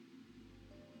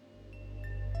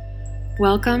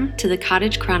Welcome to the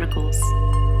Cottage Chronicles,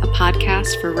 a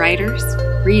podcast for writers,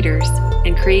 readers,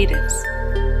 and creatives.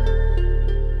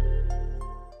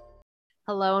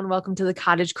 Hello and welcome to the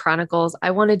Cottage Chronicles.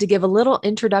 I wanted to give a little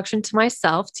introduction to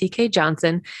myself, TK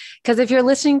Johnson, because if you're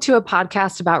listening to a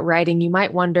podcast about writing, you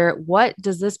might wonder, what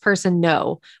does this person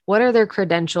know? What are their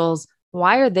credentials?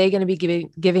 Why are they going to be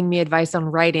giving me advice on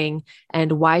writing?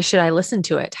 And why should I listen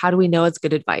to it? How do we know it's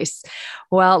good advice?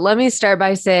 Well, let me start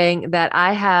by saying that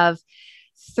I have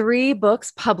 3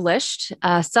 books published,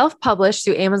 self-published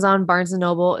through Amazon, Barnes &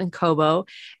 Noble, and Kobo.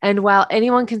 And while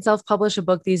anyone can self-publish a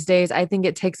book these days, I think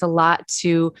it takes a lot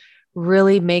to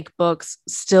really make books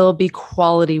still be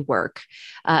quality work.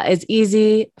 It's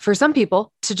easy for some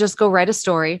people to just go write a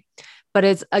story, but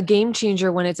it's a game changer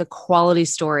when it's a quality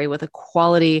story with a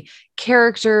quality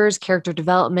characters, character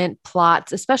development,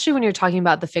 plots, especially when you're talking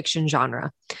about the fiction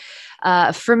genre.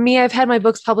 For me, I've had my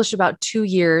books published about 2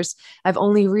 years. I've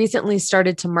only recently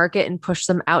started to market and push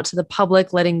them out to the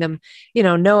public, letting them,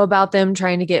 know about them,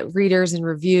 trying to get readers and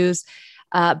reviews.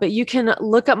 But you can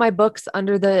look up my books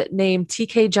under the name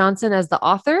TK Johnson as the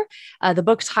author. The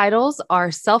book titles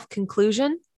are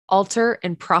Self-Conclusion, Altar,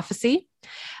 and Prophecy.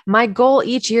 My goal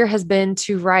each year has been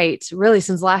to write, really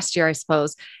since last year, I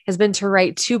suppose, has been to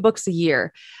write 2 books a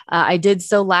year. I did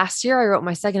so last year. I wrote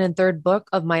my 2nd and 3rd book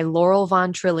of my Laurel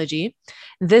Vaughn trilogy.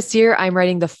 This year, I'm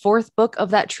writing the 4th book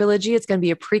of that trilogy. It's going to be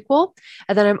a prequel.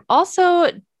 And then I'm also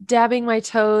dabbing my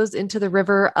toes into the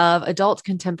river of adult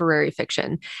contemporary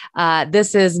fiction.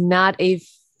 This is not a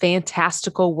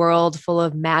fantastical world full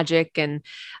of magic and,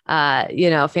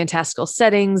 fantastical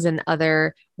settings and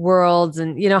other worlds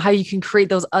and, how you can create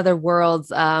those other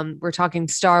worlds. We're talking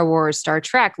Star Wars, Star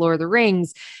Trek, Lord of the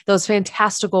Rings, those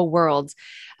fantastical worlds.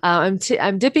 I'm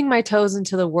dipping my toes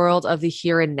into the world of the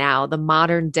here and now, the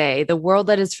modern day, the world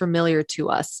that is familiar to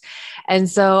us. And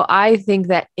so I think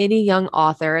that any young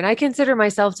author, and I consider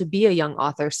myself to be a young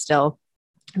author still,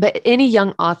 but any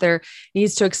young author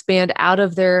needs to expand out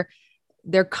of their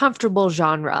comfortable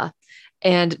genre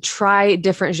and try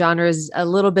different genres, a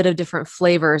little bit of different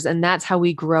flavors. And that's how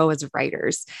we grow as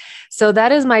writers. So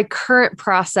that is my current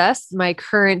process, my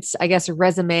current,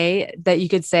 resume that you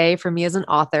could say for me as an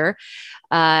author.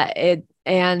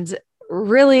 And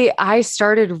really, I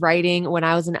started writing when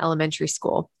I was in elementary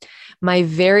school. My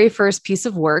very first piece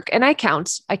of work, and I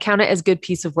count it as good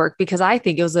piece of work because I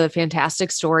think it was a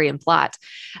fantastic story and plot.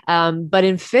 But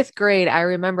in 5th grade, I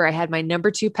remember I had my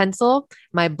number 2 pencil,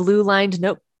 my blue lined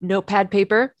notepad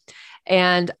paper,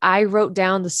 and I wrote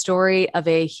down the story of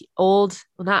I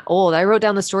wrote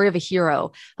down the story of a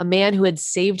hero, a man who had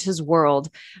saved his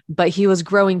world, but he was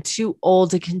growing too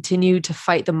old to continue to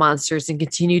fight the monsters and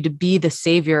continue to be the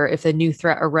savior if a new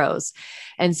threat arose.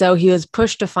 And so he was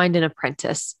pushed to find an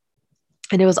apprentice.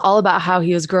 And it was all about how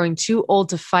he was growing too old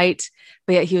to fight,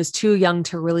 but yet he was too young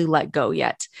to really let go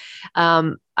yet.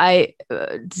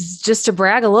 Just to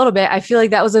brag a little bit, I feel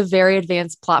like that was a very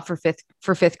advanced plot for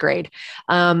fifth grade.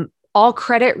 All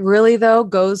credit really though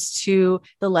goes to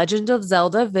the Legend of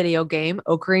Zelda video game,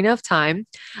 Ocarina of Time.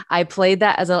 I played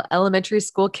that as an elementary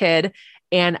school kid,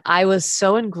 and I was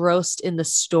so engrossed in the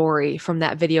story from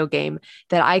that video game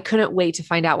that I couldn't wait to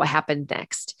find out what happened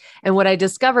next. And what I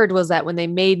discovered was that when they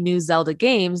made new Zelda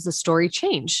games, the story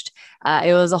changed.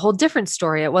 It was a whole different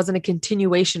story. It wasn't a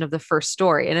continuation of the first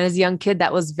story. And as a young kid,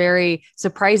 that was very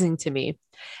surprising to me.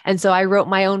 And so I wrote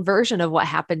my own version of what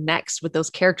happened next with those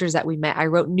characters that we met. I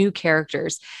wrote new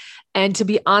characters. And to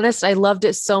be honest, I loved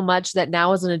it so much that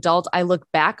now as an adult, I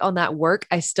look back on that work.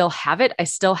 I still have it. I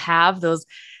still have those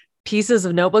pieces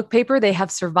of notebook paper. They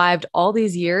have survived all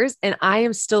these years, and I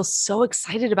am still so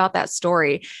excited about that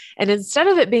story. And instead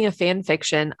of it being a fan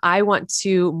fiction, I want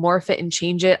to morph it and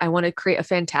change it. I want to create a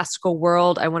fantastical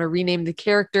world. I want to rename the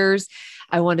characters.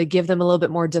 I want to give them a little bit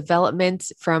more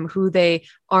development from who they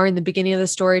are in the beginning of the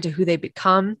story to who they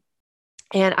become.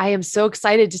 And I am so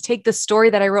excited to take the story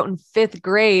that I wrote in 5th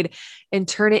grade and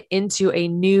turn it into a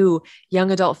new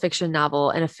young adult fiction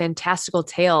novel and a fantastical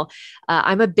tale.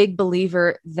 I'm a big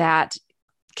believer that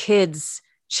kids,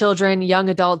 children, young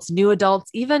adults, new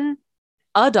adults, even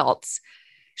adults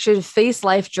should face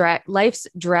life's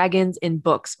dragons in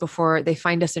books before they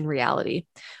find us in reality.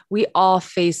 We all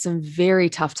face some very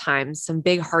tough times, some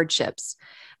big hardships,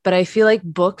 but I feel like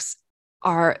books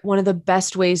are one of the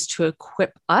best ways to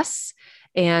equip us.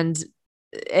 And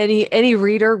any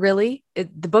reader, really,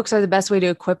 the books are the best way to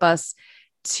equip us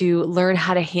to learn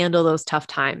how to handle those tough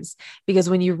times. Because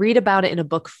when you read about it in a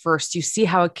book first, you see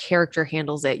how a character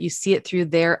handles it. You see it through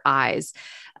their eyes.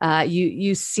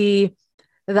 You see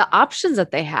the options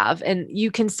that they have, and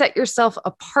you can set yourself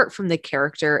apart from the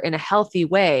character in a healthy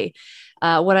way.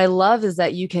 What I love is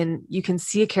that you can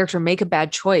see a character make a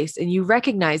bad choice and you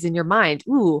recognize in your mind,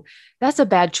 ooh, that's a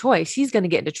bad choice. He's going to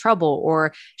get into trouble,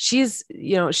 or she's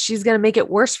going to make it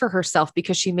worse for herself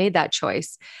because she made that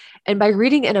choice. And by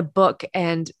reading in a book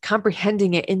and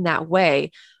comprehending it in that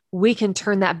way, we can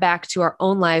turn that back to our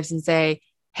own lives and say,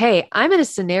 hey, I'm in a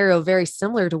scenario very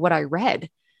similar to what I read.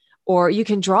 Or you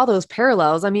can draw those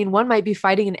parallels. I mean, one might be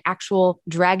fighting an actual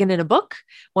dragon in a book.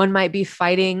 One might be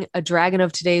fighting a dragon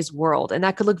of today's world. And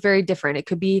that could look very different. It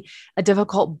could be a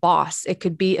difficult boss. It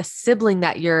could be a sibling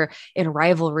that you're in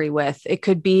rivalry with. It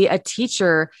could be a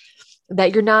teacher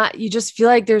that you just feel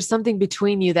like there's something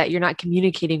between you that you're not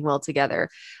communicating well together.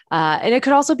 And it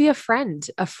could also be a friend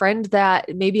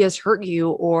that maybe has hurt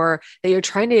you or that you're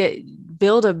trying to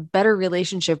build a better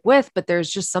relationship with, but there's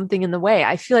just something in the way.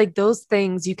 I feel like those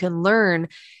things you can learn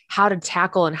how to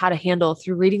tackle and how to handle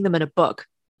through reading them in a book.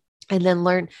 And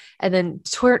then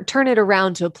turn it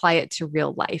around to apply it to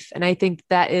real life. And I think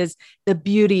that is the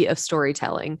beauty of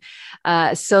storytelling.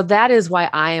 So that is why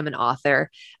I am an author.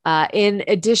 In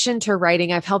addition to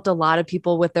writing, I've helped a lot of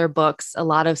people with their books, a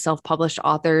lot of self-published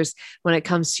authors when it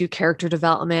comes to character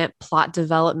development, plot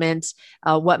development,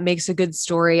 what makes a good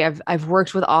story. I've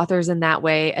worked with authors in that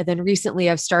way. And then recently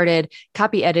I've started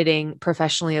copy editing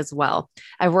professionally as well.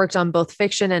 I've worked on both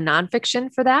fiction and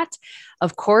nonfiction for that.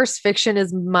 Of course, fiction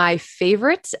is my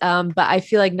favorite, but I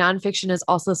feel like nonfiction is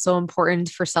also so important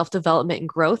for self-development and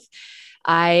growth.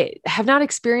 I have not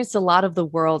experienced a lot of the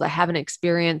world. I haven't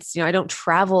experienced, I don't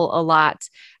travel a lot.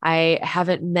 I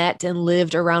haven't met and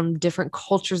lived around different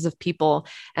cultures of people.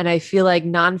 And I feel like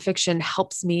nonfiction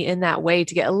helps me in that way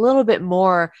to get a little bit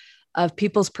more of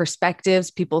people's perspectives,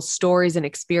 people's stories and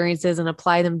experiences, and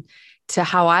apply them to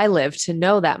how I live, to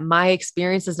know that my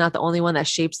experience is not the only one that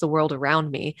shapes the world around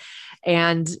me.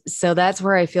 And so that's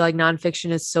where I feel like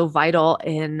nonfiction is so vital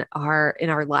in our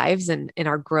lives and in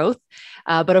our growth.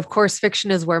 But of course, fiction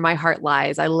is where my heart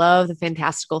lies. I love the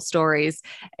fantastical stories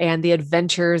and the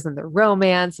adventures and the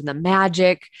romance and the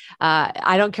magic.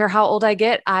 I don't care how old I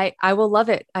get. I will love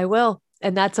it. I will.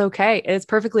 And that's okay. It's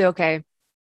perfectly okay.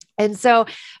 And so I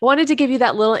wanted to give you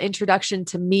that little introduction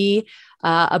to me,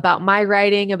 about my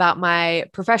writing, about my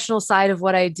professional side of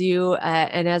what I do,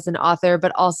 and as an author,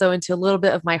 but also into a little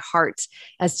bit of my heart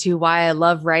as to why I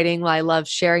love writing, why I love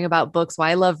sharing about books, why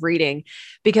I love reading,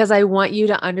 because I want you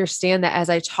to understand that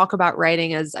as I talk about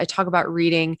writing, as I talk about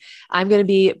reading, I'm going to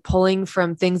be pulling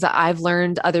from things that I've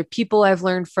learned, other people I've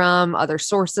learned from, other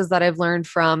sources that I've learned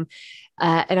from.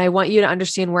 And I want you to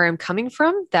understand where I'm coming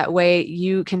from. That way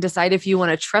you can decide if you want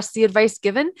to trust the advice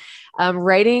given.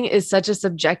 Writing is such a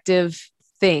subjective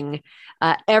thing.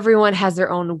 Everyone has their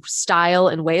own style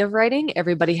and way of writing.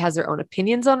 Everybody has their own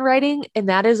opinions on writing, and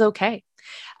that is okay.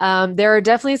 There are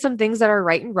definitely some things that are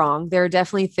right and wrong. There are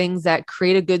definitely things that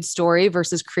create a good story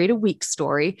versus create a weak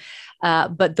story.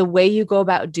 But the way you go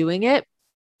about doing it,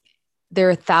 there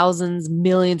are thousands,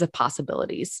 millions of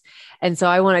possibilities. And so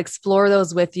I want to explore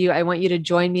those with you. I want you to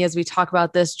join me as we talk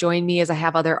about this. Join me as I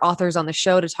have other authors on the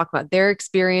show to talk about their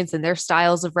experience and their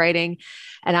styles of writing.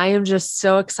 And I am just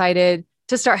so excited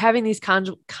to start having these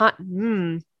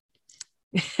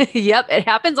Yep, it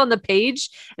happens on the page,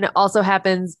 and it also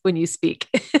happens when you speak,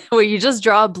 where you just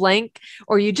draw a blank,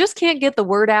 or you just can't get the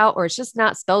word out, or it's just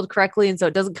not spelled correctly, and so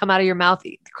it doesn't come out of your mouth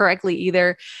correctly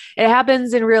either. It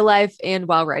happens in real life and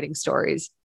while writing stories.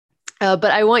 But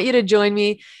I want you to join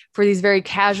me for these very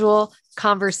casual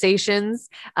conversations.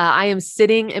 I am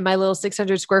sitting in my little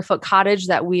 600 square foot cottage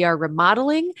that we are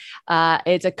remodeling.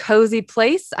 It's a cozy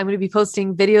place. I'm going to be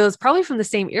posting videos probably from the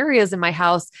same areas in my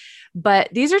house, but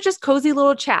these are just cozy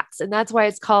little chats. And that's why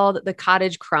it's called the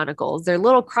Cottage Chronicles. They're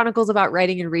little chronicles about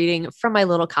writing and reading from my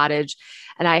little cottage.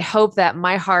 And I hope that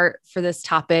my heart for this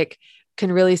topic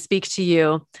can really speak to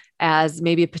you as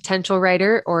maybe a potential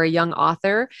writer or a young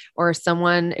author or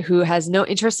someone who has no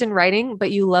interest in writing,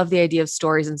 but you love the idea of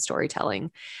stories and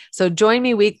storytelling. So join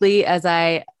me weekly as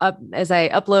I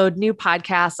upload new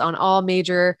podcasts on all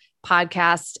major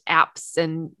podcast apps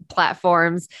and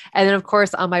platforms. And then of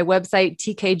course, on my website,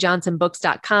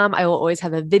 tkjohnsonbooks.com, I will always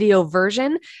have a video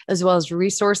version as well as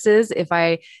resources. If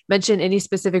I mention any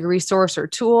specific resource or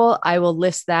tool, I will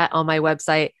list that on my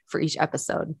website for each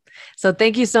episode. So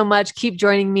thank you so much. Keep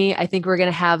joining me. I think we're going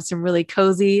to have some really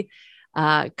cozy,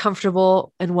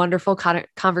 comfortable, and wonderful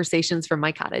conversations from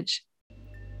my cottage.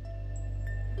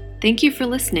 Thank you for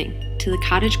listening to the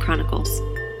Cottage Chronicles.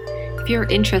 If you're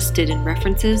interested in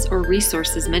references or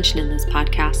resources mentioned in this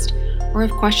podcast, or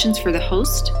have questions for the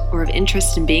host, or have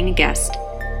interest in being a guest,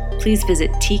 please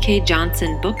visit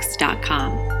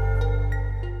tkjohnsonbooks.com.